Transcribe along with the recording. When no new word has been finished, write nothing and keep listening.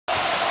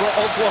for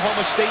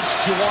Oklahoma State's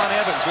Juwan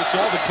Evans. That's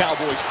all the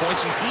Cowboys'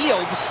 points. And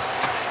Hield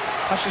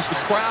hushes the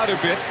crowd a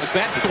bit with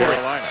that three.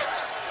 Carolina.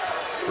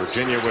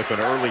 Virginia with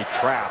an early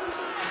trap.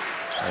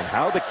 And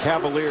how the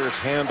Cavaliers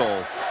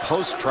handle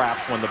post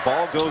traps when the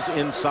ball goes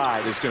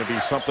inside is going to be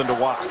something to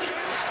watch.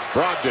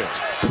 Brogdon.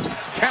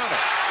 Count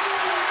it.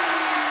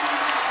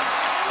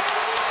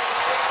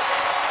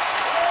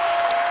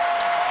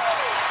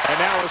 And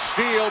now a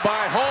steal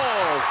by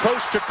Hall.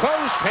 Coast to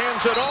coast.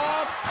 Hands it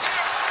off.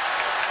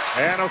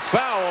 And a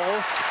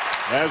foul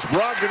as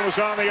Brogdon was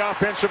on the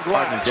offensive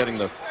glass. Getting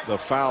the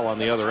foul on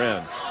the other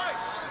end.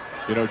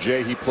 You know,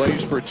 Jay, he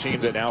plays for a team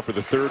that now for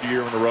the third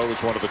year in a row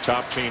is one of the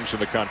top teams in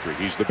the country.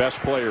 He's the best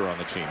player on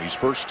the team. He's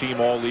first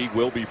team all-league,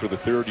 will be for the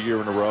third year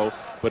in a row.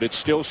 But it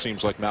still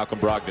seems like Malcolm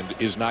Brogdon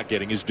is not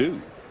getting his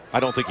due. I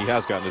don't think he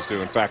has gotten his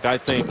due. In fact, I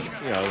think,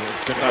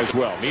 as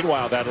well.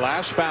 Meanwhile, that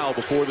last foul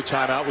before the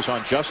timeout was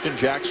on Justin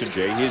Jackson,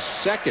 Jay. His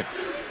second.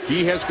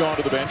 He has gone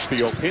to the bench.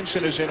 Theo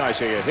Pinson is in.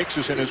 Isaiah Hicks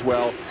is in as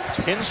well.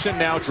 Pinson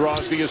now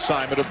draws the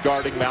assignment of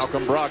guarding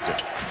Malcolm Brogdon.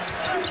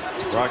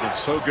 Brogdon's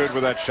so good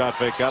with that shot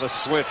fake. Got a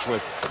switch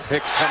with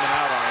Hicks coming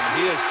out on him.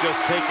 He has just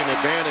taken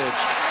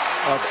advantage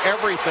of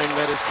everything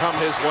that has come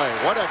his way.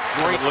 What a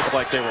great look.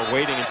 Like they were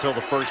waiting until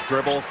the first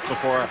dribble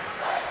before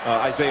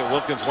Isaiah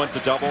Wilkins went to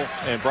double,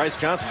 and Bryce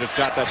Johnson just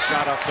got that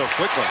shot up so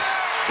quickly.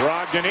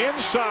 Brogdon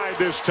inside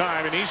this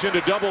time, and he's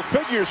into double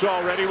figures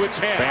already with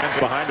 10. Fans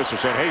behind us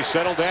are saying, hey,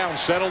 settle down,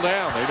 settle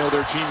down. They know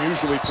their team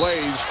usually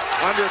plays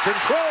under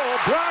control.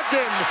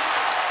 Brogdon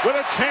with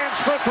a chance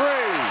for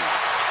three.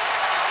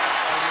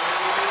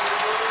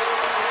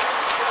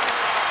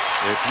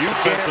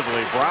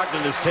 Defensively,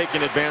 Brogdon is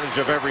taking advantage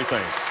of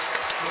everything.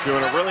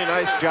 Doing a really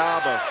nice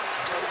job of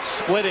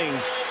splitting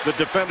the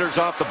defenders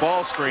off the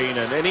ball screen,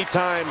 and any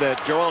time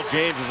that Joel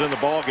James is in the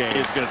ball game,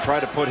 he's going to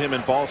try to put him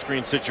in ball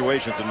screen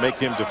situations and make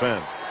him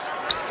defend.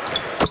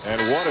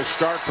 And what a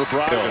start for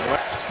Brogdon.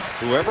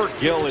 Whoever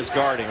Gill is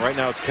guarding, right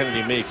now it's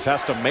Kennedy Meeks,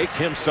 has to make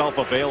himself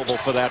available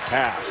for that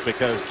pass,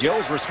 because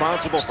Gill's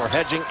responsible for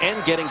hedging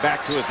and getting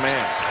back to his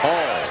man.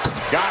 Oh,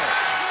 got it.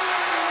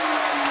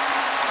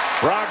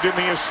 Brogdon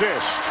the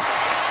assist.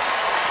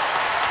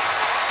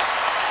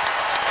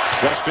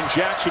 Justin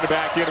Jackson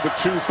back in with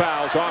 2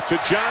 fouls. Off to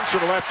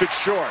Johnson, left it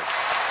short.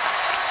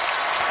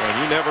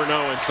 And you never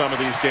know in some of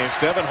these games.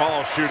 Devin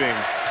Hall shooting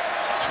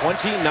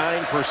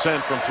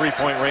 29% from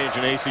three-point range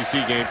in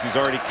ACC games. He's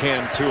already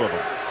canned 2 of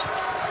them.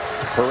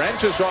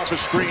 Parenta's off a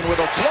screen with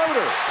a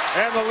floater,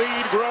 and the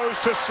lead grows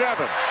to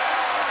 7.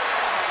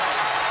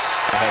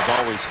 As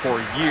always, for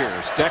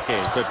years,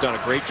 decades, they've done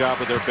a great job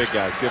with their big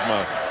guys. Give them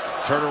a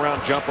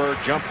turnaround jumper,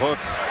 jump hook.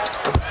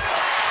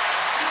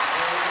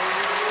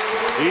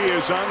 He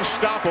is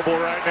unstoppable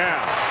right now.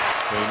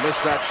 He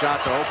missed that shot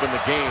to open the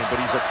game,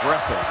 but he's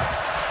aggressive.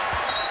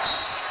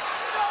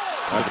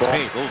 The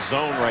paint, little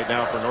zone right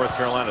now for North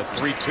Carolina,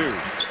 3-2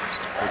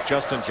 with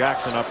Justin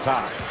Jackson up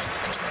top.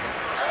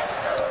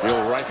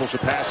 Gill rifles a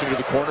pass into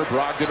the corner.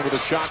 Brogdon with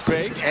a shot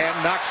fake and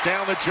knocks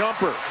down the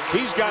jumper.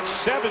 He's got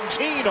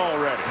 17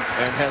 already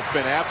and has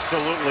been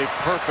absolutely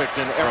perfect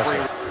in every.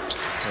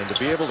 And to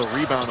be able to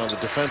rebound on the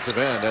defensive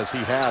end as he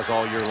has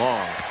all year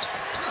long.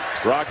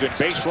 Brogdon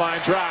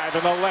baseline drive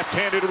and the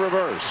left-handed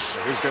reverse.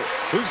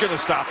 Who's going to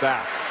stop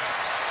that?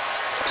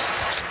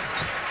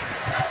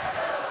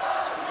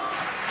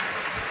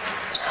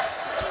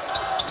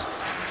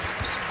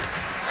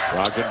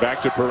 Brogdon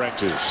back to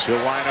Parentis.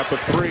 He'll line up a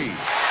 3.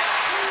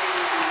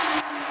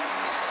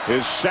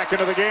 His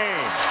second of the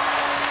game.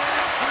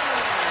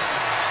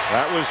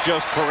 That was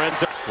just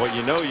Parentis. What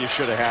you know you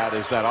should have had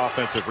is that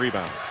offensive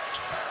rebound.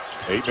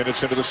 8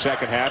 minutes into the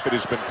second half. It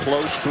has been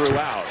close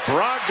throughout.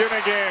 Brogdon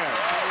again.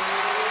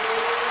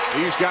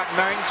 He's got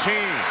 19.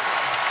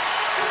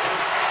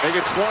 Make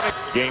it 20.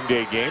 Game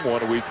day game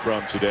 1 week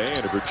from today.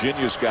 And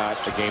Virginia's got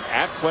a game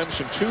at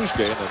Clemson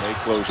Tuesday. And then they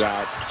close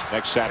out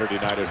next Saturday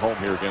night at home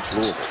here against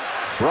Louisville.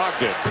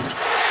 Brogdon.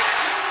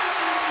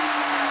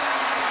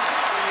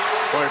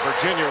 Boy,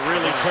 Virginia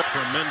really took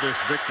tremendous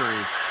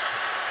victory.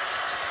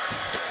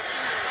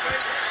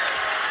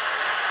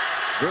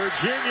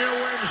 Virginia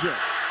wins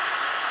it.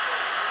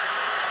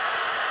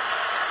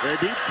 They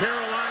beat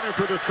Carolina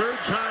for the 3rd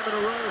time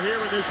in a row here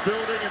in this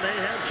building, and they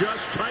have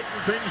just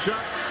tightened things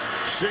up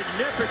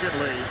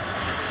significantly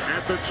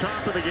at the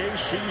top of the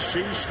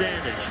ACC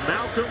standings.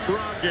 Malcolm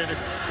Brogdon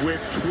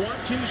with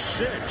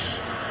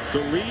 26 to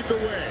lead the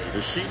way.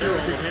 The senior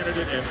handed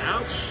an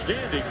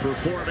outstanding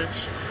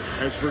performance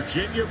as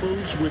Virginia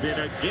moves within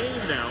a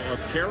game now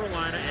of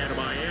Carolina and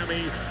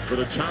Miami for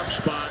the top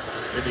spot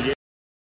in the